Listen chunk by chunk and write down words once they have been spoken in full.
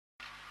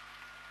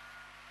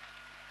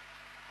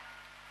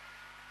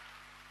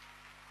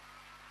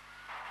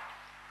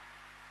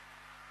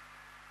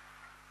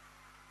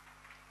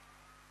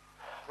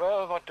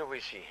Well, what do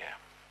we see here?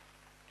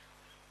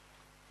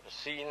 A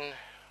scene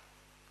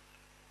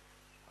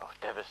of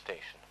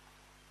devastation.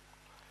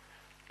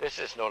 This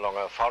is no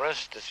longer a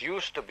forest. This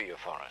used to be a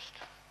forest.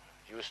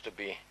 It used to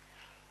be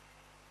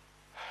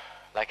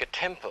like a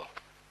temple.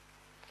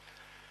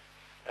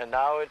 And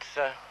now it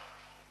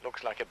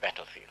looks like a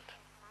battlefield.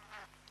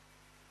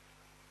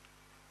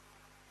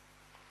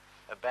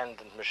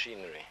 Abandoned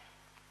machinery.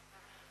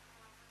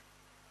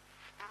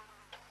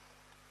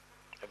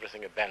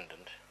 Everything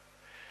abandoned.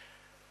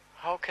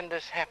 How can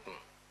this happen?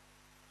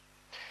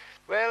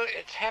 Well,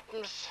 it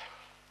happens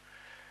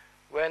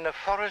when a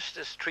forest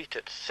is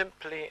treated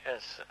simply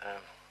as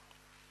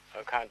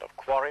a kind of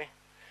quarry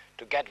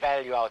to get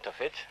value out of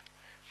it,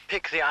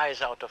 pick the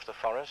eyes out of the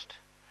forest,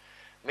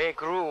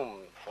 make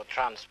room for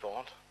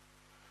transport.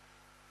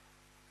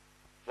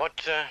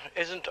 What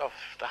isn't of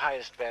the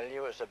highest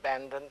value is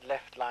abandoned,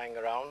 left lying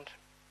around.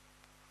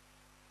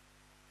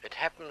 It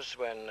happens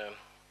when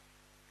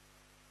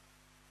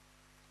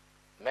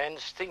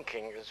man's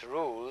thinking is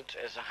ruled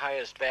as the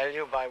highest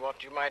value by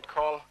what you might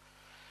call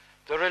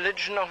the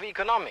religion of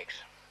economics.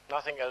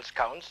 Nothing else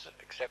counts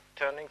except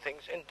turning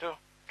things into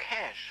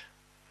cash.